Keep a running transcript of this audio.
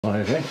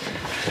Right, eh?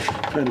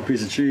 Found a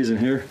piece of cheese in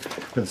here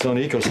with its own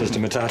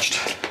ecosystem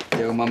attached.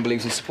 Yeah, well, Mum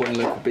believes in supporting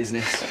local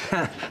business.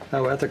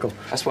 How ethical.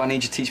 That's why I need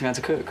you to teach me how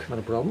to cook. Not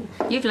a problem.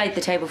 You've laid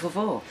the table for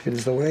four. It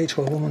is the way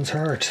to a woman's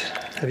heart.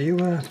 Have you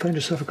found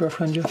yourself a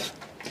girlfriend, Jeff?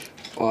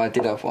 Well, I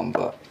did have one,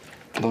 but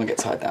I don't want to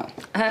get tied down.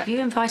 Have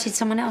you invited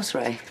someone else,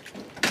 Ray?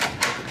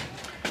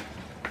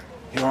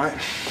 You all right?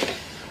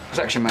 What's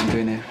Action Man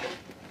doing here?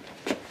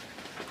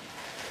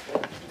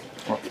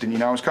 What, didn't you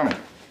know I was coming?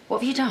 What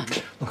have you done?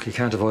 Look, you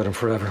can't avoid him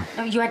forever.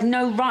 No, you had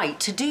no right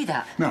to do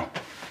that. No.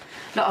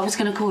 Look, I was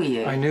going to call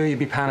you. I knew you'd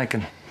be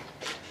panicking.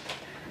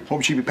 What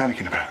would you be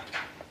panicking about?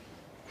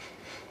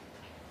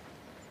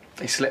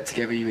 They slept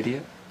together, you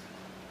idiot.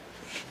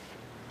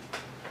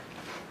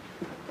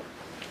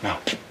 No.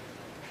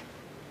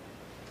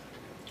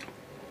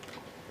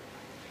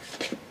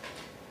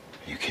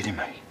 Are you kidding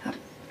me? No.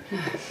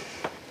 I'm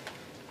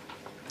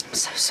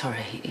so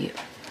sorry.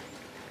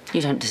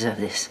 You don't deserve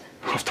this.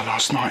 After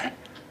last night?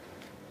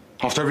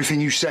 After everything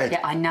you said?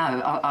 Yeah, I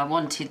know. I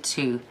wanted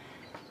to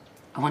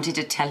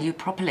tell you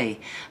properly.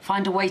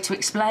 Find a way to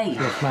explain.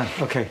 Look, man,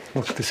 OK,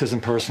 look, this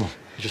isn't personal.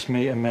 It's just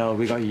me and Mel.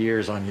 We got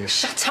years on you.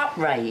 Shut up,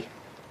 Ray.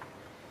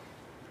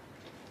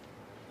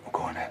 Well,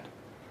 go on then.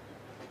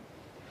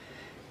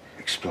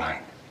 Explain.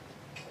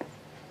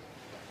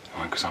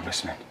 All right, because I'm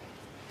listening.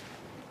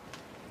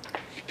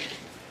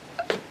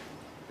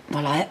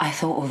 Well, I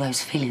thought all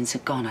those feelings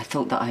had gone. I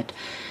thought that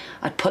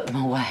I'd put them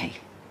away.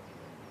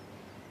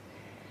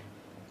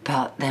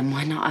 But then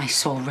when I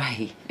saw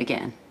Ray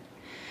again,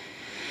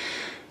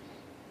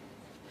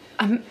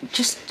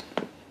 just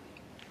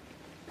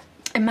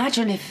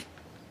imagine if...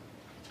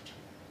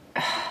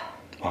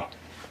 What?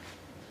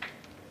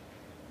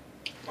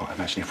 What,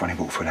 imagine if Ronnie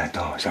walked through that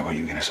door. Is that what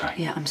you were going to say?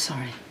 Yeah, I'm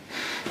sorry.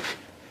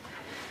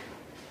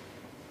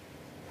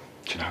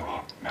 Do you know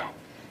what, Mel?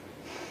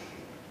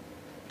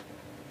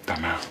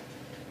 Don't matter.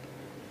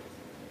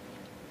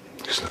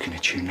 Just looking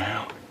at you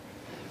now,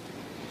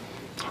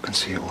 I can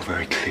see it all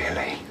very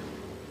clearly.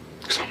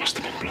 Because I must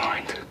have been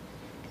blind.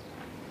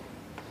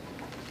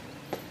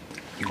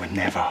 You were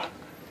never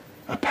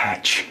a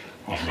patch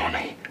on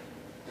Ronnie.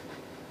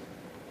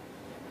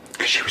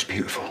 Because she was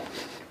beautiful,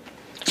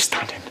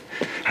 stunning,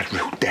 had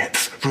real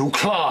depth, real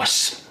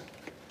class.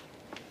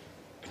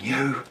 And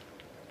you,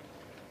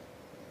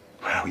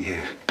 well,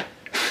 you.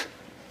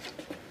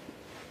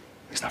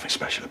 There's nothing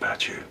special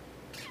about you.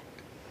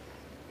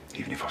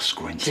 Even if I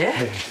squint. Yeah?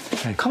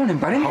 Hey. Come on in,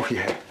 buddy. Oh,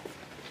 yeah.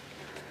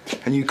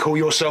 And you call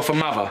yourself a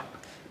mother?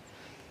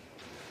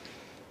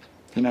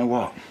 You know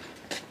what?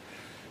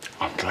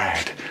 I'm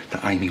glad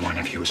that Amy won't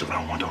have you as a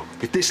role model.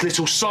 If this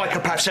little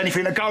psychopath's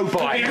anything to go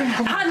by...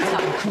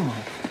 Hunter! Come on.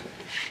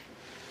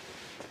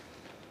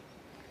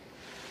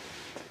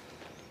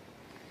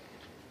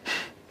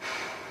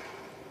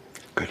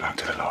 Good luck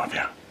to the lot of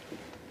you.